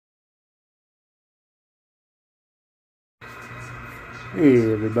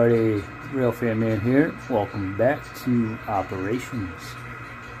Hey everybody, Real Fan Man here. Welcome back to Operations.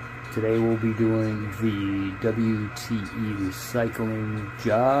 Today we'll be doing the WTE Recycling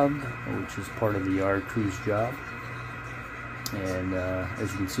job, which is part of the yard crews job. And as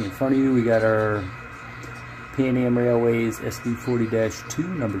you can see in front of you, we got our Pan Am Railways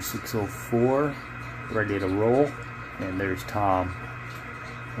SD40-2 number 604 ready to roll. And there's Tom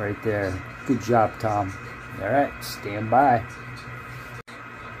right there. Good job, Tom. Alright, stand by.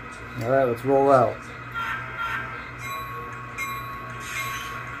 Alright, let's roll out.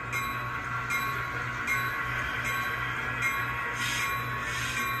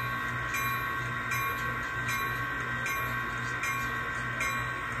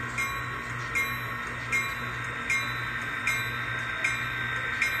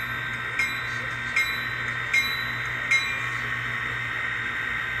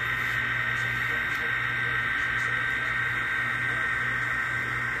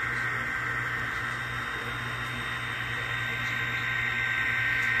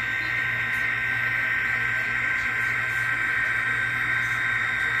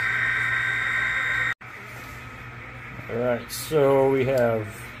 Alright, so we have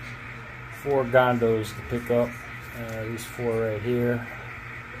 4 gondos to pick up, these 4 right here,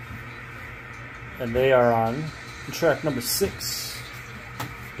 and they are on track number 6,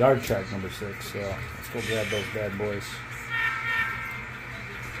 yard track number 6, so let's go grab those bad boys.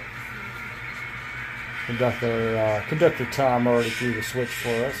 Conductor Tom already threw the switch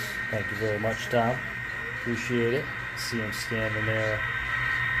for us. Thank you very much, Tom. Appreciate it. See him standing there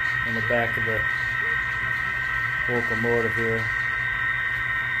in the back of the locomotive here.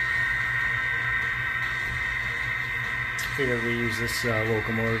 Figured we use this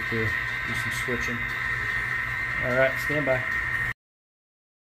locomotive to do some switching. Alright, stand by.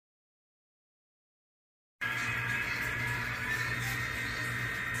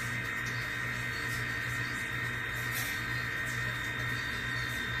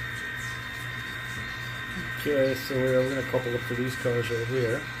 Okay, so we're going to couple up to these cars right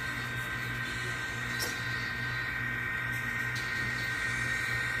here.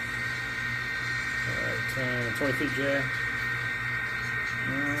 Alright, 20 feet, Jay.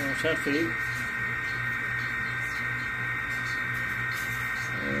 10 feet.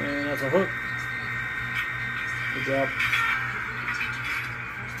 And that's a hook. Good job.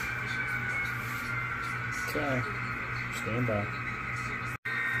 Okay, stand by.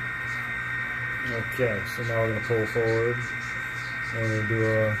 Okay, so now we're going to pull forward. And we're going to do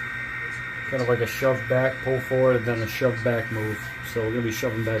a kind of like a shove back, pull forward, then a shove back move. So we're going to be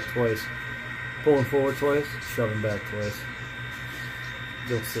shoving back twice. Pulling forward twice, shoving back twice.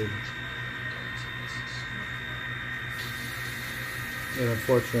 You'll see. And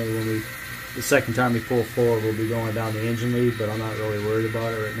unfortunately, the second time we pull forward, we'll be going down the engine lead, but I'm not really worried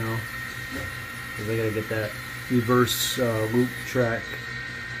about it right now. Because I got to get that reverse loop track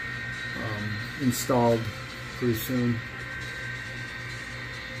installed pretty soon.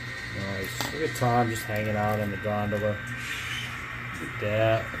 Nice. Look at Tom just hanging out in the gondola. Look at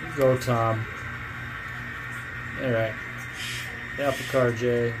that. Go, Tom. Alright. Half a car,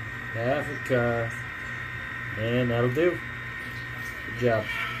 Jay. Half a car. And that'll do. Good job.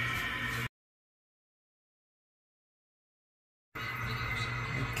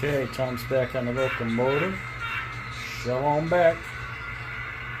 Okay, Tom's back on the locomotive. Shove on back.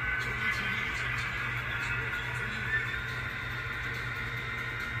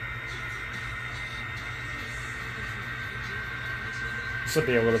 This will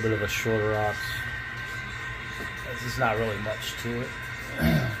be a little bit of a shorter ops. There's not really much to it,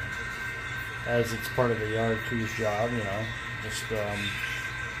 as it's part of the yard crew's job, you know, just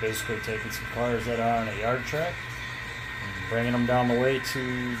basically taking some cars that are on a yard track and bringing them down the way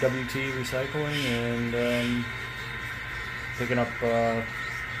to WTE Recycling and picking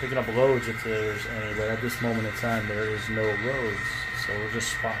up loads if there's any, but at this moment in time there is no loads, so we're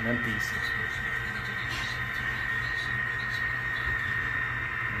just spotting empties.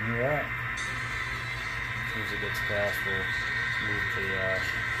 Alright. As soon as it gets past, we'll move the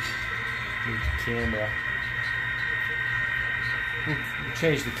camera. We'll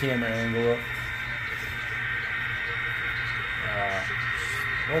change the camera angle up.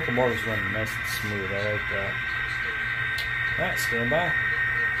 Locomotive's running nice and smooth. I like that. Alright, stand by.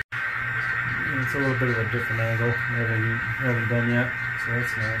 It's a little bit of a different angle. We haven't done yet, so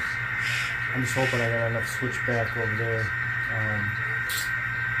that's nice. I'm just hoping I got enough switchback over there.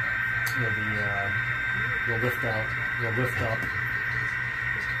 You'll lift out. You'll lift up.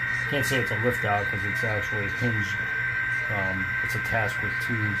 Can't say it's a lift out because it's actually hinged. It's attached with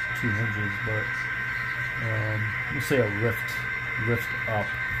two hinges, but we'll say a lift lift up.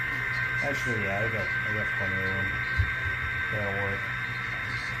 Actually, yeah, I got plenty of room. That'll work.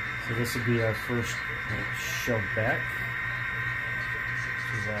 So this will be our first shove back.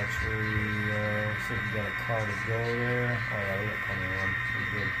 This is actually, looks like we got a car to go there. Oh yeah, we got plenty of room. We're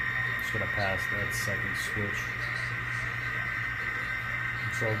good. Just gonna pass that second switch.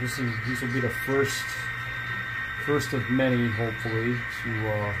 So this will be the first of many, hopefully,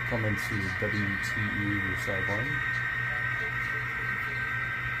 to come into WTE Recycling.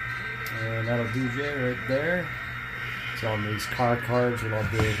 And that'll do Jay right there. So on these car cards, what I'll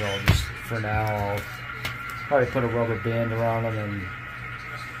do is I'll just, for now, I'll probably put a rubber band around them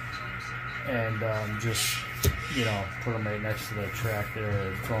and just, you know, put them right next to the track there,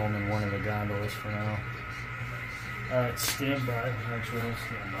 or throw them in one of the gondolas for now. Alright, stand by. Actually, don't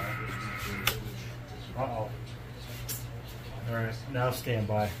stand by. Uh-oh. Alright, now stand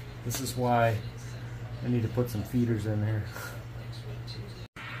by. This is why I need to put some feeders in here.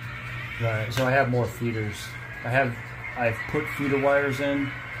 Right, so I have more feeders. I've put feeder wires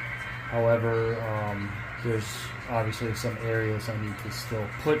in. However, there's obviously some areas I need to still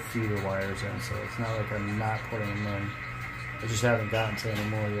put feeder wires in, so it's not like I'm not putting them in. I just haven't gotten to any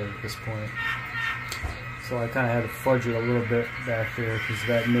more yet at this point. So I kind of had to fudge it a little bit back there because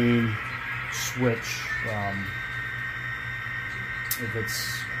that main switch, if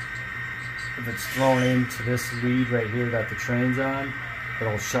it's thrown into this lead right here that the train's on,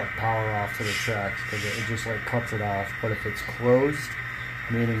 it'll shut power off to the track because it just like cuts it off. But if it's closed,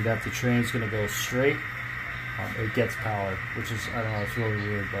 meaning that the train's going to go straight, it gets power, which is, I don't know, it's really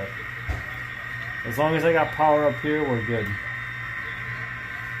weird, but as long as I got power up here, we're good.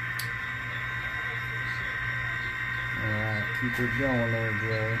 Alright, keep it going there,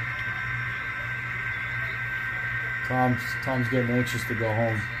 Joey. Tom's getting anxious to go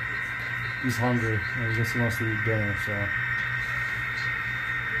home. He's hungry, and he just wants to eat dinner, so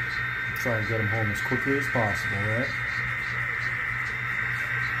try and get him home as quickly as possible, right?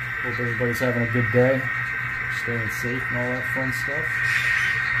 Hope everybody's having a good day, staying safe and all that fun stuff.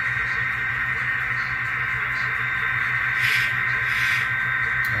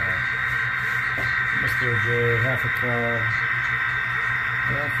 Mr. J, half a car,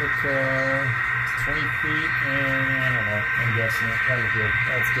 20 feet, and I don't know, I'm guessing it. That was good.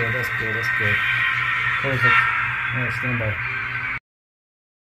 That's good, that's good, that's good. Perfect. Alright, stand by.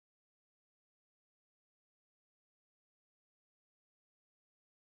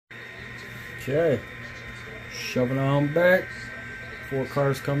 Okay, shoving on back, 4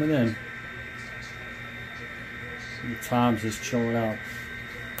 cars coming in. And Tom's just chilling out.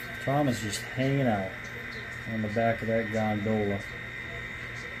 Tom is just hanging out on the back of that gondola.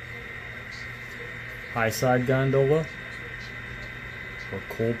 High side gondola or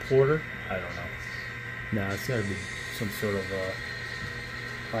coal porter? I don't know. No, it's gotta be some sort of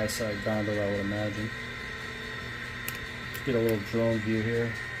high side gondola, I would imagine. Let's get a little drone view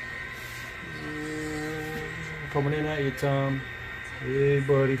here. Coming in at you, Tom. Hey,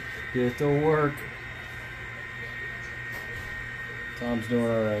 buddy. Get to work. Tom's doing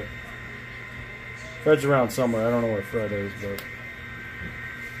alright. Fred's around somewhere. I don't know where Fred is, but...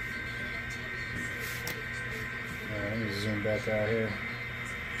 Alright, let me zoom back out here.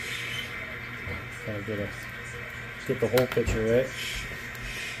 Kind of get the whole picture, right?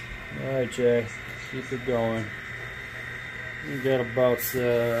 Alright, Jay. Keep it going. We got about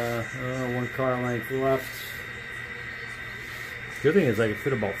 1 car length left. Good thing is I can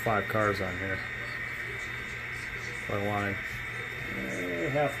fit about 5 cars on here if I wanted.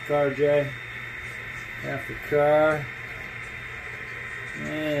 Half a car, Jay. Half a car.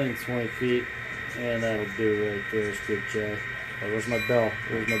 And 20 feet. And that'll do right there. It's good, Jay. Oh, where's my bell?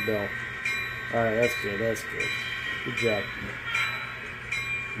 Where's my bell? Alright, that's good. That's good. Good job.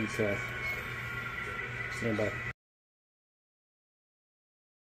 Okay. Stand by.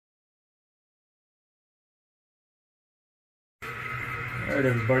 Alright,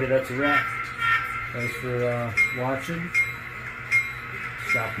 everybody, that's a wrap. Thanks for watching,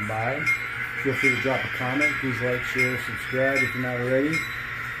 stopping by. Feel free to drop a comment. Please like, share, subscribe if you're not already.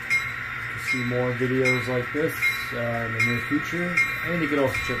 To see more videos like this in the near future. And you can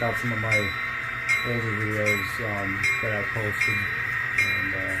also check out some of my older videos that I've posted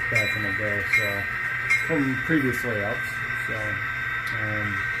and back in the day, so from previous layouts. So,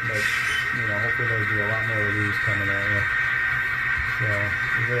 but you know, hopefully there'll be a lot more reviews coming at you. So,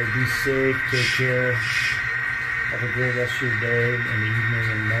 everybody be safe, take care, have a great rest of your day and evening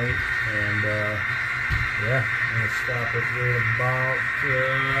and night, and yeah, I'm going to stop it right about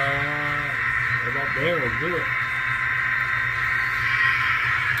there, we'll do it.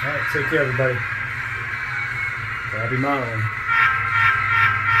 Alright, take care everybody. Happy modeling.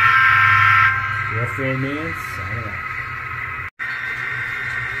 Real Fan Man, signing out.